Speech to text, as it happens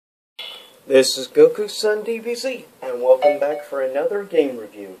This is Goku-san DBZ, and welcome back for another game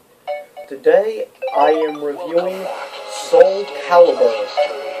review. Today, I am reviewing SoulCalibur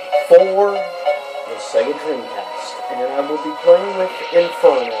for the Sega Dreamcast, and I will be playing with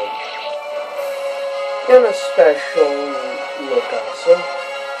Inferno, and a special look also.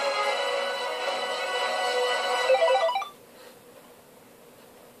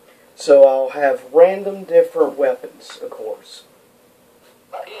 So I'll have random different weapons, of course.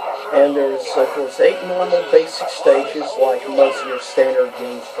 And there's, of course, 8 normal basic stages, like most of your standard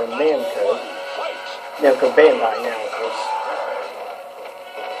games from Namco Bandai now, of course.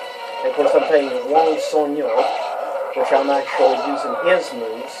 And of course, I'm playing Wang Sonyo, which I'm actually using his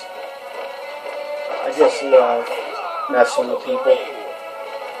moves. I just love messing with people.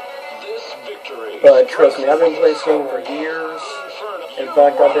 But trust me, I've been playing this game for years. In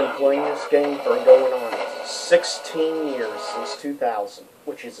fact, I've been playing this game for going on 16 years, since 2000,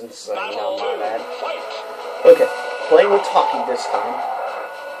 which is insane, I might add. Okay, playing with Taki this time.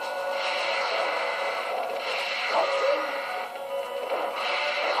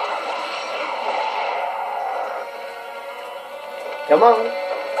 Come on.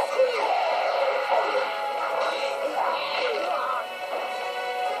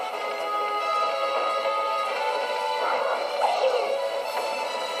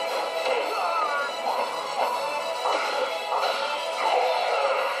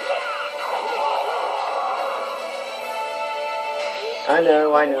 I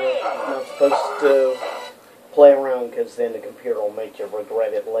know, I'm not supposed to play around because then the computer will make you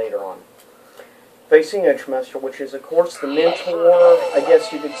regret it later on. Facing Edgemaster, which is of course the mentor, I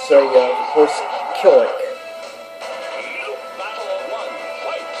guess you could say, of course, Killick.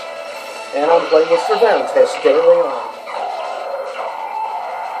 And I'm playing with Cervantes daily on.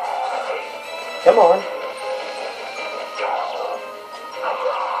 Come on.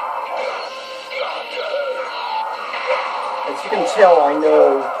 As you can tell, I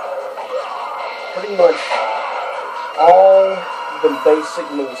know pretty much all the basic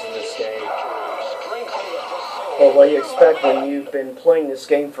moves in this game. But what you expect when you've been playing this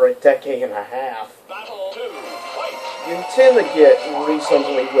game for a decade and a half, you tend to get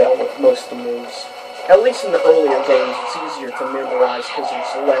reasonably well with most of the moves. At least in the earlier games, it's easier to memorize because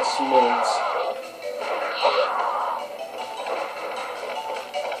there's less moves.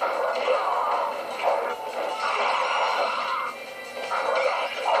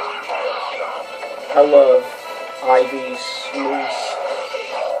 I love Ivy's moves.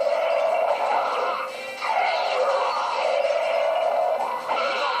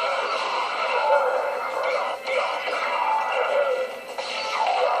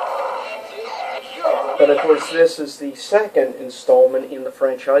 But of course, this is the second installment in the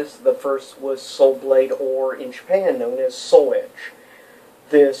franchise. The first was Soul Blade, or in Japan known as Soul Edge.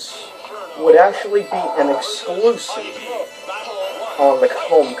 This would actually be an exclusive on the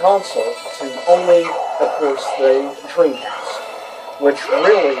home console to only, of course, the Dreamcast. Which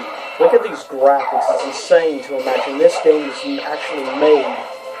really, look at these graphics, it's insane to imagine this game was actually made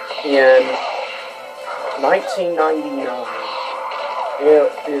in 1999.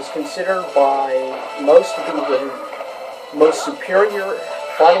 It is considered by most to be the most superior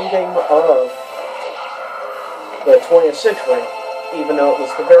fighting game of the 20th century, even though it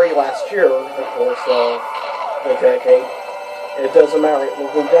was the very last year, of course, of the decade. It doesn't matter, it will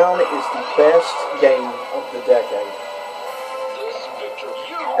go down as the best game of the decade.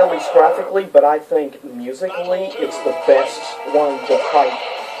 At least graphically, but I think musically, it's the best one to fight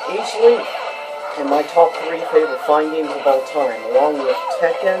easily in my top 3 favorite fighting games of all time, along with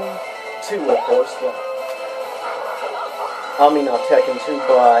Tekken 2, of course. I mean, not Tekken 2,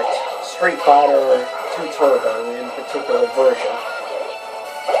 but Street Fighter 2 Turbo in particular version.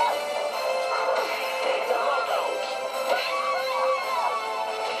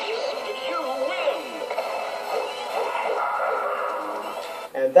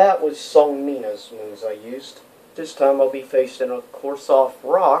 And that was Song Mina's moves I used. This time I'll be facing, of course, off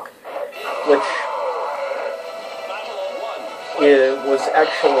Rock, which was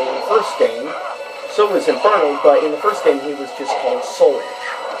actually in the first game. So was Inferno, but in the first game he was just called Soul Edge.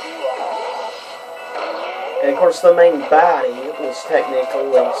 And of course the main baddie was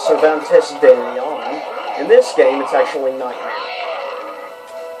technically Cervantes de Leon. In this game it's actually Nightmare.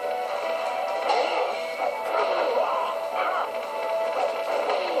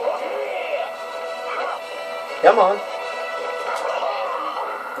 Come on.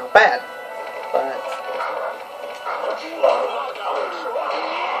 Not bad, but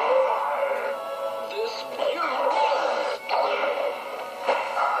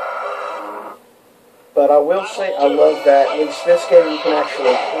But I will say I love that at least this game you can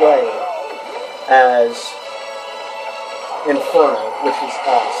actually play as Inferno, which is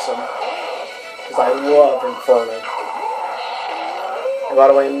awesome, because I love Inferno. And by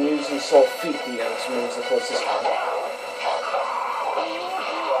the way, I'm using Solfeggio's moves, of course, this time.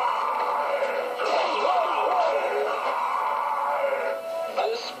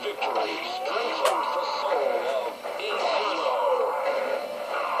 This victory strengthens the soul of Inferno.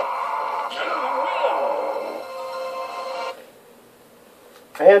 You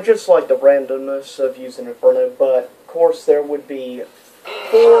win! I just like the randomness of using Inferno, but of course there would be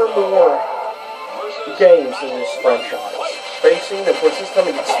 4 more games in this franchise. Facing, of course, this time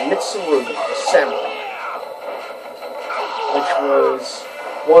against Mitsurugi, the samurai, which was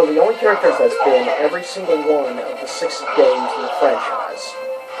one of the only characters that's been in every single one of the 6 games in the franchise,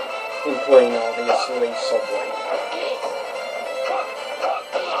 including, obviously, Soul Blade.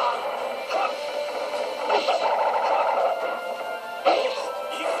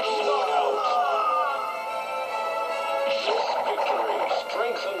 This victory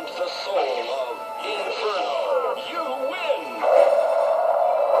strengthens the soul of Inferno. You win!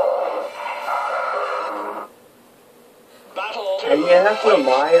 Battle 2. And you have to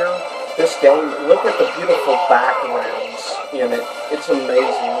admire this game. Look at the beautiful backgrounds in it. It's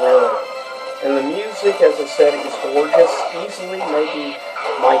amazing, really. And the music, as I said, is gorgeous. Easily, maybe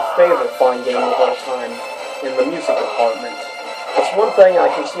my favorite fine game of all time in the music department. That's one thing I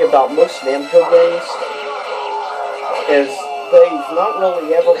can see about most Namco games, is they've not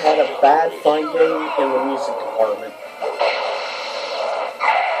really ever had a bad fine game in the music department.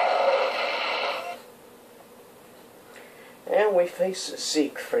 And we face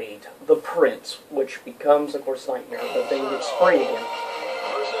Siegfried, the prince, which becomes, of course, Nightmare, but then gets free again.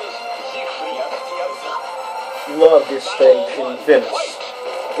 Love this stage in Venice,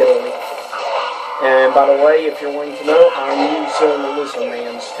 Italy. And by the way, if you're wanting to know, I'm using Lizard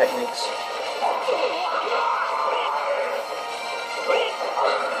Man's techniques.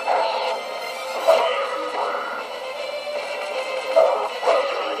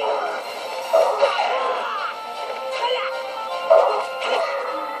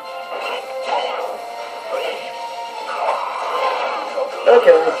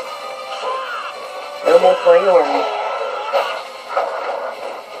 Okay. No more playing around.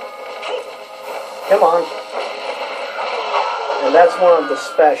 Come on. And that's one of the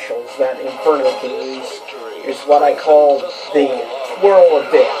specials that Inferno can use, is what I call the Twirl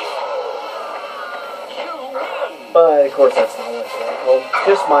of Death. But, of course, that's not what it's really called.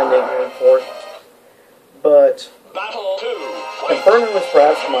 Just my nickname for it. But Battle 2. Inferno is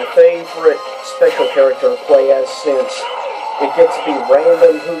perhaps my favorite special character to play as, since it gets to be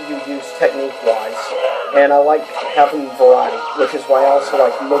random who you use technique-wise. And I like having variety, which is why I also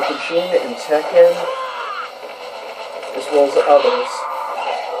like Mokujin and Tekken, as well as others.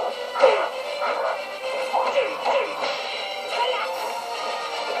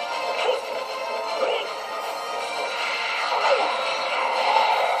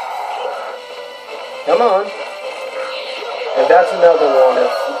 Come on. And that's another one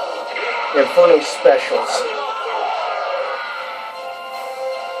of Inferno's specials.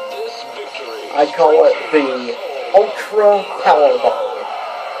 I call it the Ultra Power Bomb.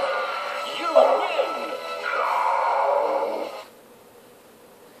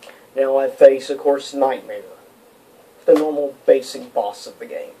 Now I face, of course, Nightmare, the normal basic boss of the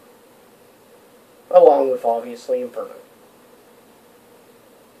game, along with, obviously, Inferno.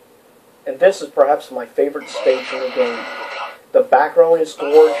 And this is perhaps my favorite stage in the game. The background is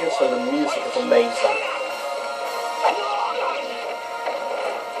gorgeous and the music is amazing.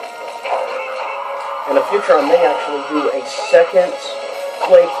 In the future, I may actually do a second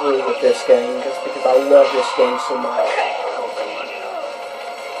playthrough with this game, just because I love this game so much.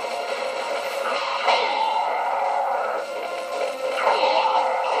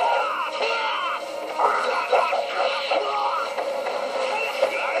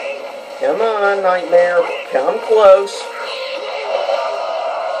 Come on, Nightmare. Come close.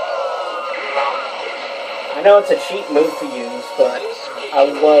 I know it's a cheap move to use, but I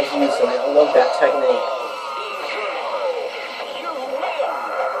love using it. I love that technique.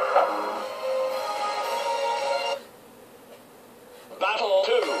 Battle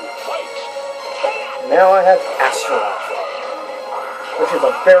 2. Fight. Now I have Astaroth, which is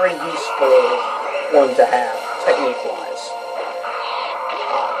a very useful one to have, technique-wise.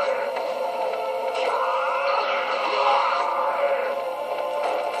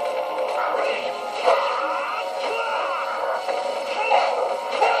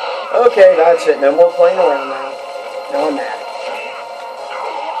 Okay, that's it. No more playing around now. Now I'm at it.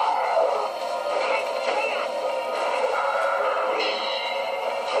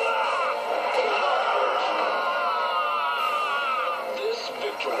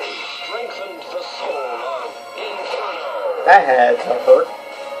 That had to hurt.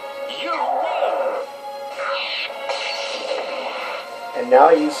 You win. And now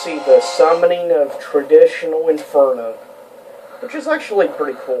you see the summoning of traditional Inferno, which is actually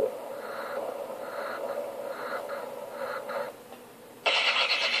pretty cool.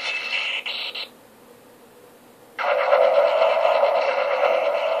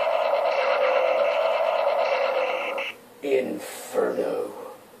 Inferno.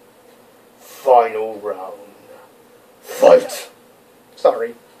 Final round. Fight!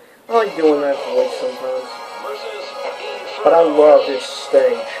 Sorry. I like doing that voice sometimes. But I love this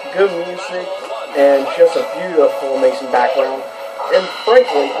stage. Good music, and just a beautiful, amazing background. And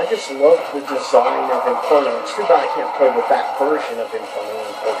frankly, I just love the design of Inferno. It's too bad I can't play with that version of Inferno,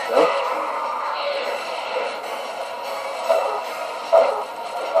 unfortunately.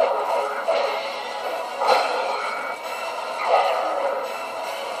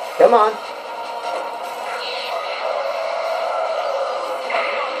 Come on.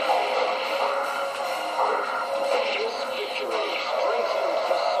 This victory strengthens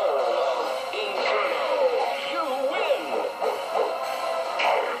the soul of Inferno. You win.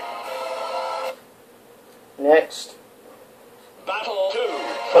 Next. Battle 2.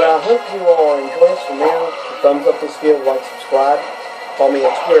 But I hope you all enjoy this. Remember to thumbs up this video, like, subscribe. Follow me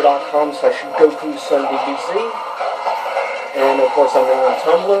at twitter.com/GokuSunDBZ. And of course I'm now on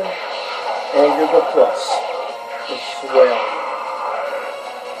Tumblr and Google Plus as well.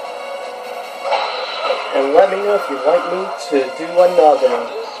 And let me know if you'd like me to do another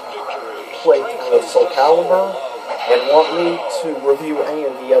playthrough of SoulCalibur and want me to review any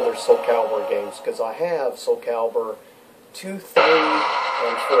of the other SoulCalibur games, because I have SoulCalibur 2, 3,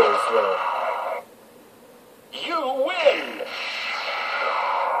 and 4 as well. You win.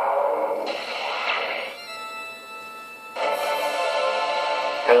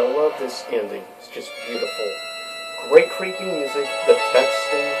 And I love this ending. It's just beautiful. Great creepy music. The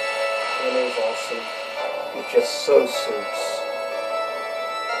texting is awesome. It just so suits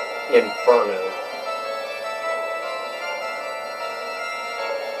Inferno.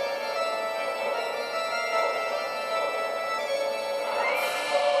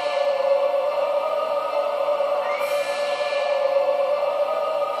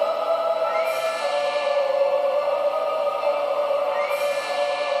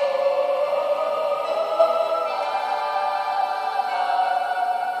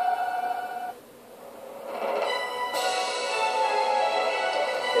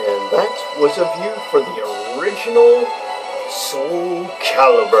 And that was a view for the original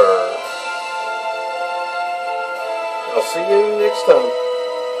SoulCalibur. I'll see you next time.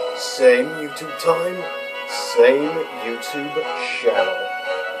 Same YouTube time, same YouTube channel.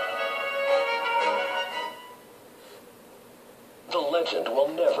 The legend will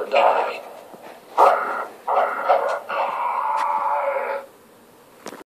never die.